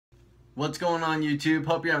What's going on, YouTube?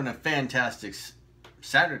 Hope you're having a fantastic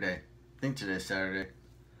Saturday. I think today's Saturday.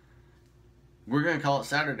 We're going to call it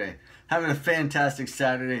Saturday. Having a fantastic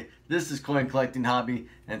Saturday. This is Coin Collecting Hobby,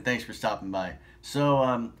 and thanks for stopping by.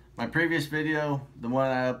 So, my previous video, the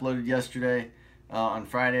one I uploaded yesterday on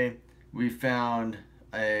Friday, we found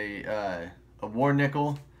a war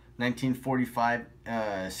nickel, 1945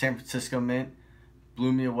 San Francisco mint.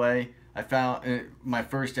 Blew me away. I found my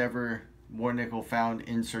first ever war nickel found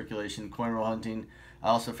in circulation coin roll hunting. I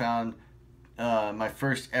also found my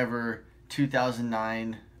first ever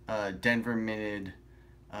 2009 Denver minted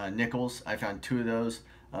nickels. I found 2 of those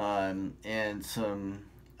and some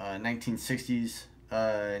 1960s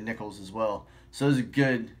nickels as well. So it was a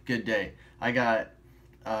good day. I got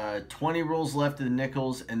 20 rolls left of the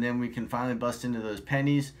nickels, and then we can finally bust into those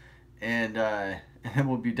pennies, and then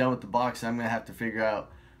we'll be done with the box. I'm gonna have to figure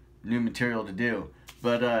out new material to do,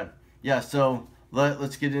 but yeah, so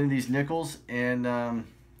let's get into these nickels, and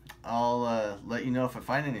I'll let you know if I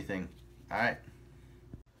find anything. Alright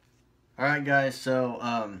guys, so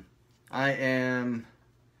I am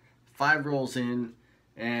 5 rolls in,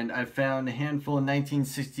 and I found a handful of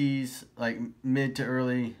 1960s, like mid to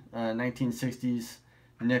early 1960s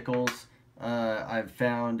nickels. I've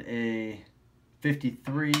found a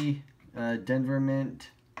 53 Denver mint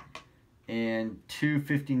and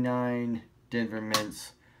 259 Denver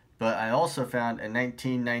mints. But I also found a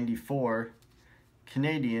 1994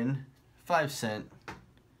 Canadian 5-cent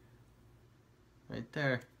right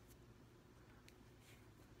there.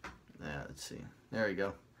 Yeah, let's see. There we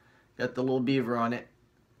go. Got the little beaver on it.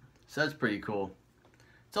 So that's pretty cool.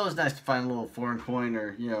 It's always nice to find a little foreign coin,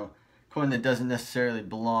 or, you know, coin that doesn't necessarily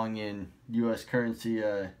belong in U.S. currency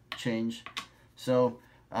change. So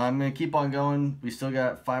I'm going to keep on going. We still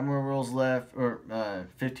got 5 more rolls left, or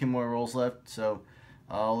 15 more rolls left. So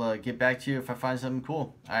I'll get back to you if I find something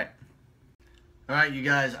cool. Alright, you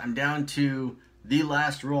guys, I'm down to the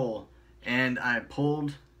last roll, and I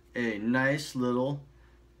pulled a nice little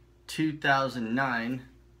 2009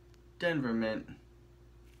 Denver mint.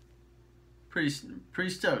 Pretty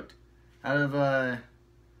stoked. Out of I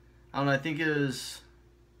don't know, I think it was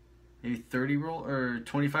maybe 30 roll or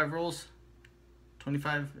 25 rolls.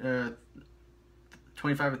 25 or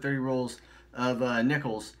 30 rolls of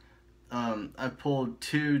nickels. I've pulled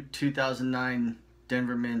 2 2009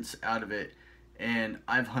 Denver mints out of it, and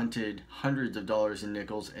I've hunted hundreds of dollars in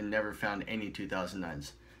nickels and never found any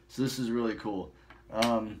 2009s. So this is really cool.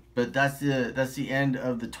 But that's the end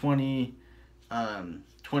of the 20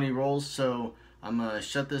 rolls. So I'm gonna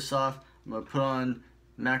shut this off. I'm gonna put on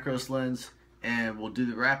macros lens, and we'll do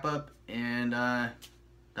the wrap up, and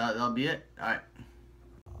that'll be it.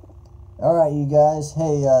 Alright, you guys.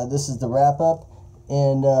 Hey, this is the wrap up.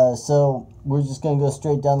 And so we're just going to go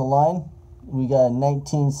straight down the line. We got a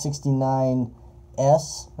 1969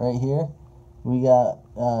 S right here. We got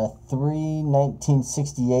 3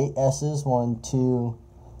 1968 S's. 1, 2,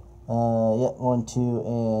 1, 2,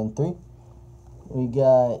 and 3. We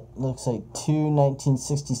got, looks like 2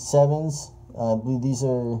 1967s. I believe these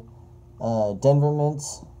are Denver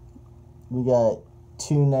mints. We got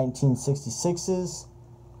 2 1966s.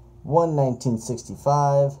 1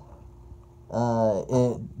 1965.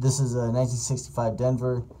 This is a 1965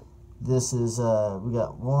 Denver. This is we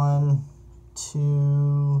got 1,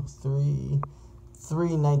 2, 3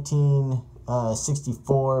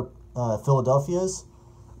 1964 Philadelphias.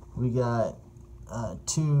 We got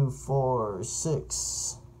 2, 4,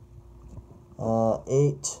 6,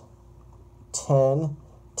 8, 10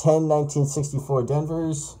 1964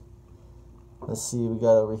 Denvers. Let's see, we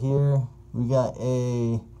got over here. We got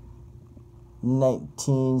a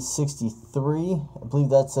 1963, I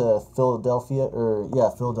believe that's a Philadelphia, or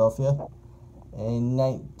yeah, Philadelphia. A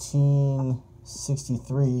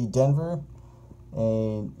 1963 Denver, a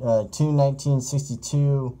 2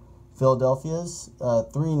 1962 Philadelphias, 3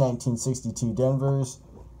 1962 Denvers,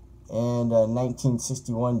 and a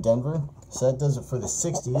 1961 Denver. So that does it for the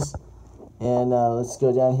 60s. And let's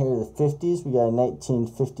go down here to the 50s. We got a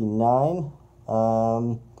 1959.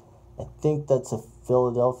 I think that's a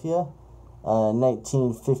Philadelphia.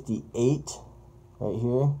 1958 right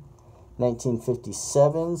here,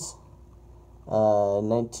 1957s,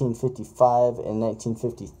 1955 and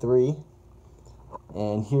 1953,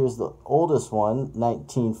 and here's the oldest one,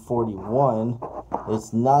 1941.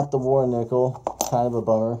 It's not the war nickel, kind of a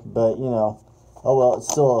bummer, but you know, oh well, it's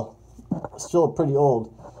still pretty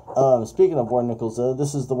old. Speaking of war nickels though,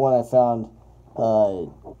 this is the one I found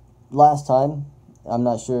last time. I'm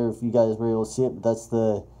not sure if you guys were able to see it, but that's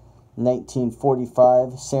the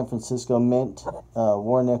 1945 San Francisco mint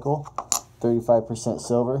war nickel, 35%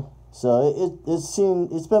 silver. So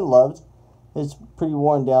it's been loved. It's pretty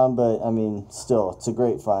worn down, but I mean, still, it's a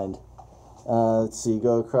great find. Let's see,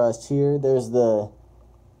 go across here. There's the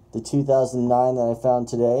 2009 that I found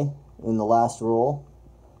today in the last roll.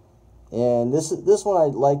 And this one I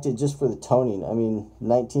liked it just for the toning. I mean,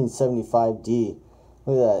 1975D.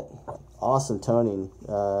 Look at that. Awesome toning.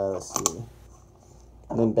 Let's see.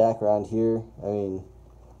 And then back around here, I mean,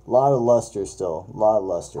 a lot of luster still. A lot of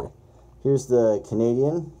luster. Here's the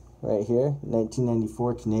Canadian right here.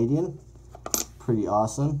 1994 Canadian. Pretty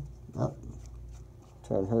awesome. Oh,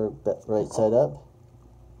 turn her right side up.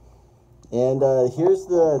 And here's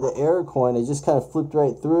the error coin. I just kind of flipped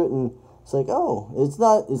right through it, and it's like, oh, it's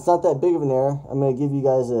not that big of an error. I'm going to give you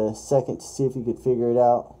guys a second to see if you could figure it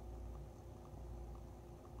out.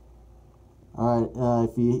 Alright,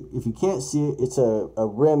 if you can't see it, it's a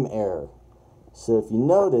rim error. So if you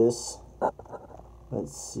notice,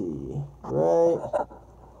 let's see, right,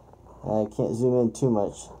 I can't zoom in too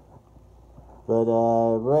much, but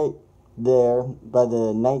right there by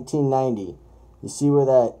the 1990, you see where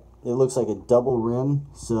that, it looks like a double rim,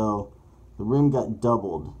 so the rim got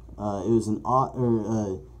doubled. It was an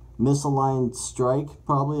misaligned strike,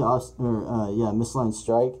 probably, misaligned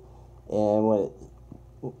strike, and when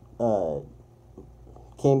it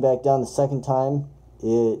came back down the second time,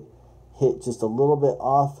 it hit just a little bit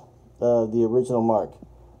off the original mark.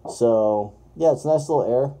 So yeah, it's a nice little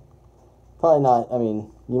error. Probably not, I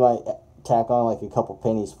mean, you might tack on like a couple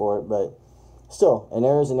pennies for it, but still, an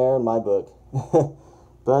error is an error in my book.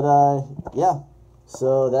 But yeah,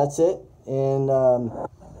 so that's it. And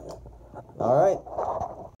all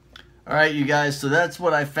right, you guys, so that's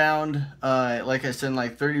what I found. Like I said,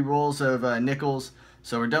 like 30 rolls of nickels.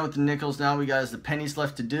 So we're done with the nickels now. We got the pennies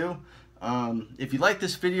left to do. If you like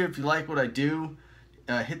this video, if you like what I do,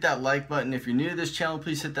 hit that like button. If you're new to this channel,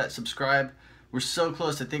 please hit that subscribe. We're so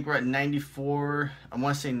close. I think we're at 94, I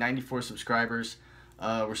want to say 94 subscribers.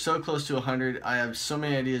 We're so close to 100. I have so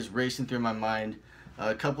many ideas racing through my mind.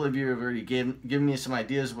 A couple of you have already given me some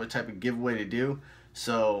ideas of what type of giveaway to do.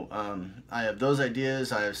 So I have those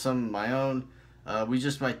ideas. I have some of my own. We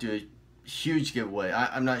just might do a huge giveaway.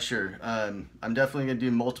 I'm not sure. I'm definitely gonna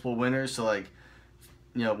do multiple winners, so like,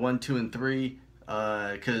 you know, 1, 2, and 3.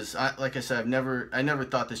 Because like I said, I never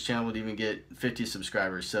thought this channel would even get 50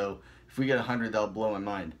 subscribers. So if we get 100, that'll blow my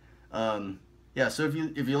mind. Yeah. So if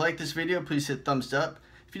you like this video, please hit thumbs up.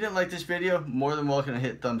 If you didn't like this video, more than welcome to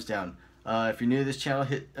hit thumbs down. If you're new to this channel,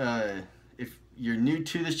 if you're new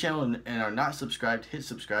to this channel and are not subscribed, hit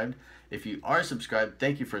subscribe. If you are subscribed,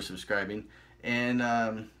 thank you for subscribing. And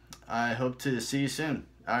I hope to see you soon.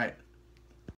 All right.